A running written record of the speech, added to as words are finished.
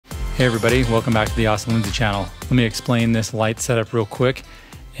Hey everybody, welcome back to the Awesome Lindsay channel. Let me explain this light setup real quick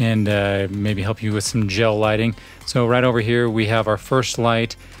and maybe help you with some gel lighting. So right over here we have our first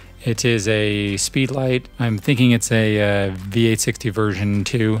light. It is a speed light. I'm thinking it's a V860 version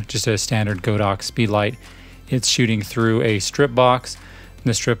 2, just a standard Godox speed light. It's shooting through a strip box.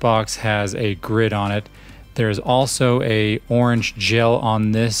 The strip box has a grid on it. There's also a orange gel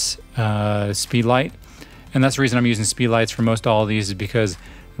on this speed light. And that's the reason I'm using speed lights for most all of these, is because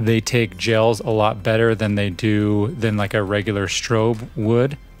they take gels a lot better than like a regular strobe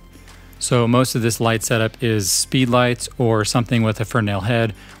would. So most of this light setup is speed lights or something with a Fresnel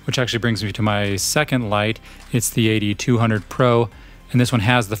head, which actually brings me to my second light. It's the AD400 Pro, and this one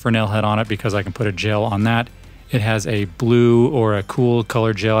has the Fresnel head on it because I can put a gel on that. It has a blue or a cool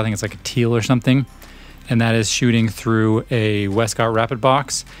color gel, I think it's like a teal or something, and that is shooting through a Westcott Rapid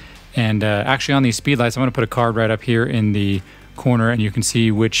box. And actually on these speed lights, I'm going to put a card right up here in the corner and you can see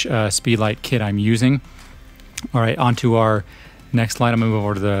which speed light kit I'm using. All right, onto our next light. I'm going to move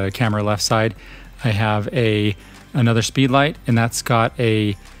over to the camera left side. I have another speed light, and that's got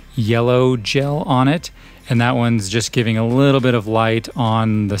a yellow gel on it, and that one's just giving a little bit of light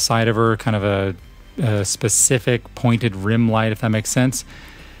on the side of her, kind of a specific pointed rim light, if that makes sense.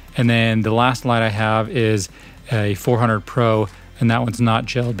 And then the last light I have is a 400 Pro, and that one's not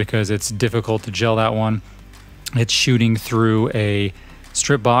gelled because it's difficult to gel that one. It's shooting through a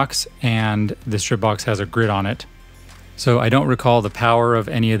strip box, and the strip box has a grid on it. So I don't recall the power of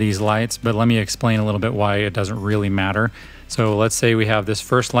any of these lights, but let me explain a little bit why it doesn't really matter. So let's say we have this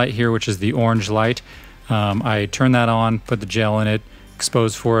first light here, which is the orange light. I turn that on, put the gel in it,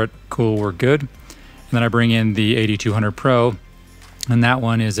 expose for it, cool, we're good. And then I bring in the AD400 Pro, and that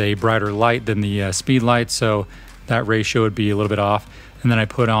one is a brighter light than the speed light, so that ratio would be a little bit off. And then I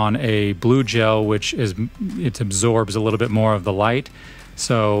put on a blue gel, which absorbs a little bit more of the light.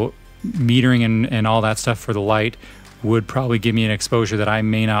 So metering and all that stuff for the light would probably give me an exposure that I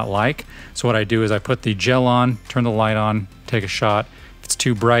may not like. So what I do is I put the gel on, turn the light on, take a shot. If it's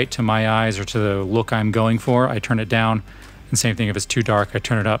too bright to my eyes or to the look I'm going for, I turn it down. And same thing if it's too dark, I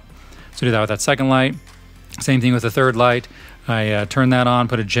turn it up. So do that with that second light. Same thing with the third light. I turn that on,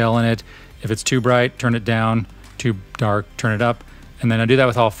 put a gel in it. If it's too bright, turn it down. Too dark, turn it up. And then I do that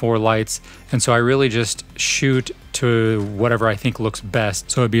with all four lights. And so I really just shoot to whatever I think looks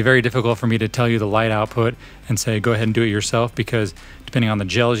best. So it'd be very difficult for me to tell you the light output and say, go ahead and do it yourself, because depending on the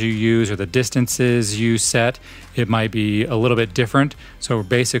gels you use or the distances you set, it might be a little bit different. So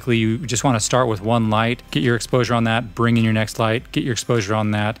basically you just want to start with one light, get your exposure on that, bring in your next light, get your exposure on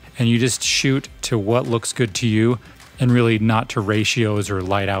that, and you just shoot to what looks good to you and really not to ratios or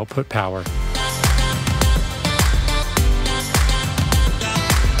light output power.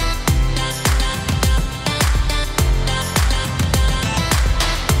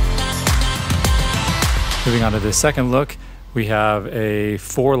 Moving on to the second look, we have a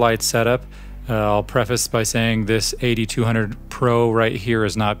 4-light setup. I'll preface by saying this AD400 Pro right here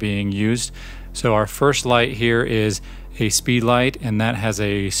is not being used. So our first light here is a speed light, and that has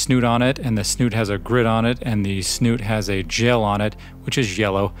a snoot on it, and the snoot has a grid on it, and the snoot has a gel on it, which is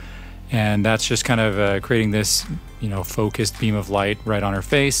yellow. And that's just kind of creating this, focused beam of light right on her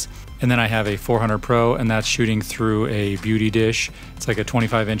face. And then I have a 400 Pro, and that's shooting through a beauty dish. It's like a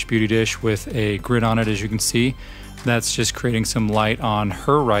 25-inch beauty dish with a grid on it, as you can see. That's just creating some light on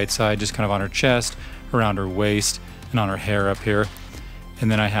her right side, just kind of on her chest, around her waist, and on her hair up here.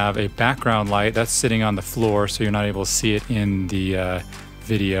 And then I have a background light that's sitting on the floor, so you're not able to see it in the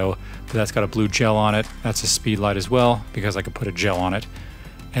video. But that's got a blue gel on it. That's a speed light as well, because I could put a gel on it.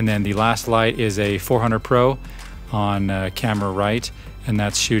 And then the last light is a 400 Pro on camera right, and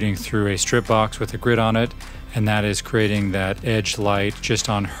that's shooting through a strip box with a grid on it, and that is creating that edge light just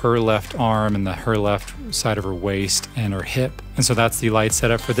on her left arm and her left side of her waist and her hip. And so that's the light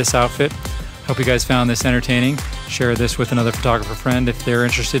setup for this outfit. Hope you guys found this entertaining. Share this with another photographer friend if they're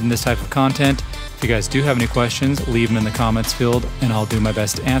interested in this type of content. If you guys do have any questions, leave them in the comments field and I'll do my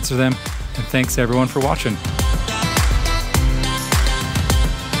best to answer them. And thanks everyone for watching.